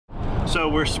So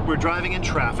we're driving in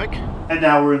traffic. And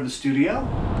now we're in the studio.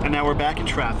 And now we're back in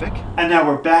traffic. And now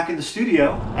we're back in the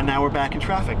studio. And now we're back in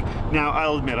traffic. Now,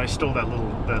 I'll admit, I stole that little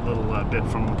bit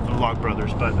from the Log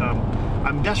Brothers, but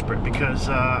I'm desperate because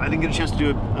I didn't get a chance to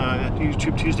do a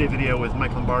YouTube Tuesday video with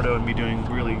Mike Lombardo and me doing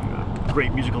really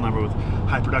great musical number with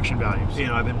high production values. You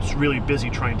know, I've been really busy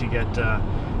trying to get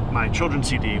my children's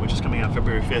CD, which is coming out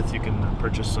February 5th. You can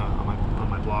purchase on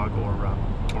my blog or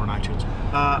on iTunes.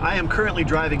 I am currently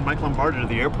driving Mike Lombardo to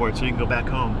the airport so he can go back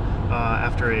home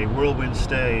after a whirlwind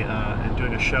stay and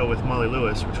doing a show with Molly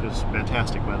Lewis, which was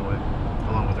fantastic, by the way,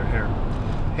 along with her hair.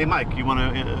 Hey Mike, you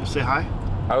want to say hi?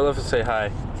 I would love to say hi.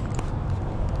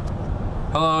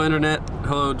 Hello Internet,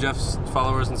 hello Jeff's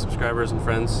followers and subscribers and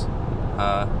friends.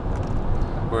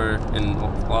 We're in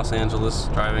Los Angeles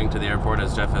driving to the airport,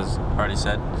 as Jeff has already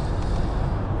said.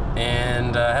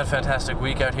 And had a fantastic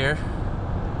week out here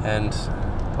and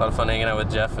a lot of fun hanging out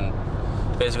with Jeff and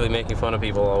basically making fun of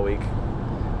people all week,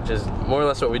 which is more or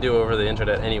less what we do over the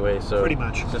internet anyway. So pretty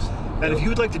much. And if you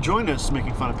would like to join us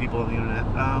making fun of people on the internet,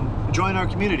 join our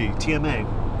community, TMA.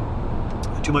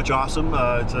 Too Much Awesome.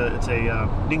 It's a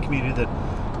knitting community that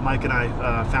Mike and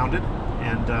I founded,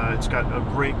 and it's got a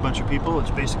great bunch of people.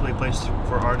 It's basically a place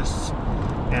for artists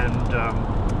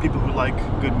and people who like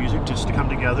good music just to come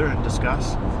together and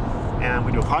discuss. And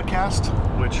we do a podcast,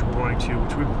 which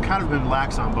we've kind of been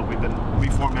lax on, but we've been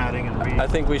reformatting and I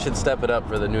think we should step it up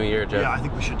for the new year, Jeff. Yeah, I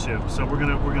think we should too. So we're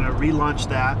gonna relaunch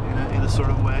that in a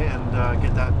sort of way and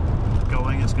get that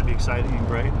going. It's gonna be exciting and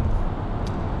great,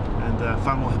 and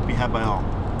fun will be had by all.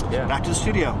 Yeah. Back to the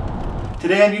studio.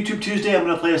 Today on YouTube Tuesday, I'm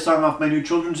going to play a song off my new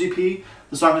children's EP.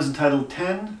 The song is entitled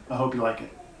 10. I hope you like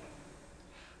it.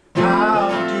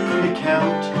 How do you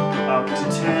count up to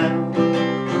 10?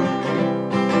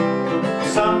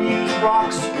 Some use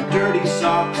rocks or dirty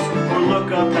socks or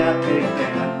look up at Big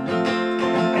Ben.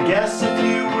 I guess if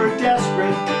you were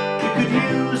desperate, you could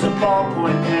use a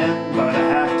ballpoint pen, but I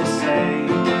have to say,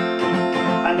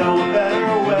 I know a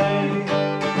better way.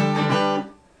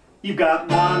 You've got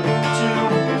 1, 2,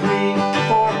 3,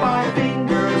 4, 5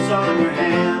 fingers on your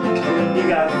hand. You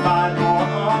got 5 more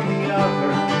on the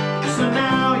other. So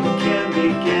now you can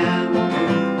begin.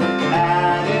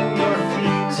 Add in your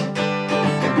feet.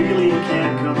 You really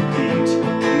can't compete.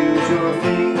 Use your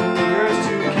fingers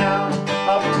to count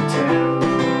up to 10.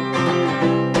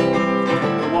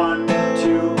 1,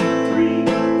 2, 3,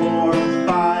 4,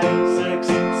 5, 6,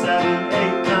 7,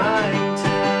 8, 9,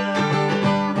 10.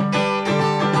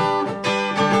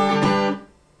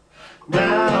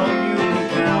 Now you can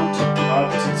count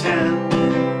up to 10.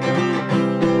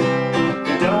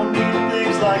 You don't need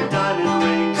things like diamond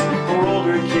rings or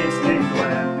older kids named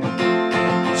Glenn.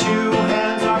 2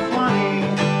 hands are plenty.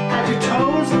 Add your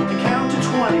toes and count to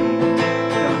 20.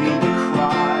 No need to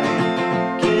cry.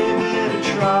 Give it a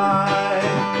try.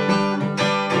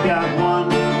 You got 1,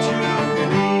 2,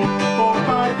 3, 4,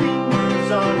 5 fingers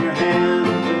on your hand.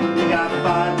 You got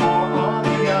 5 more on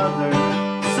the other.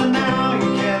 So now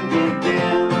you can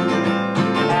begin.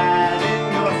 Add in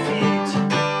your feet.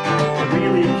 You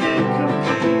really can't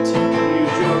compete.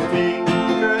 Use your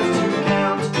fingers to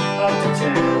count up to 10.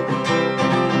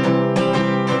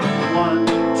 1,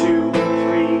 2,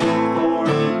 3, 4,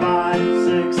 5,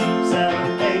 6,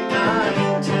 7, 8,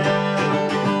 9, 10.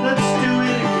 Let's do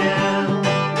it again.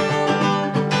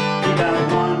 You got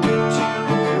 1, 2,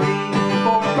 3,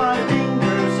 4, 5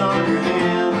 fingers on your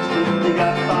hand. You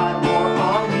got 5 more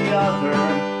on the other.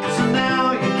 So now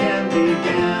you can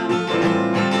begin.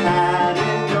 Add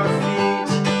in your feet.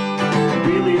 You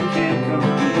really can't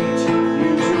compete.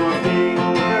 Use your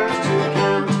fingers to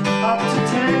count up to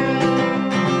 10.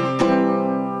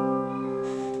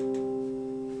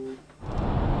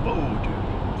 Whoa, dude,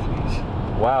 please.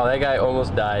 Wow, that guy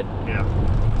almost died. Yeah,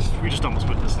 we just almost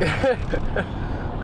witnessed it.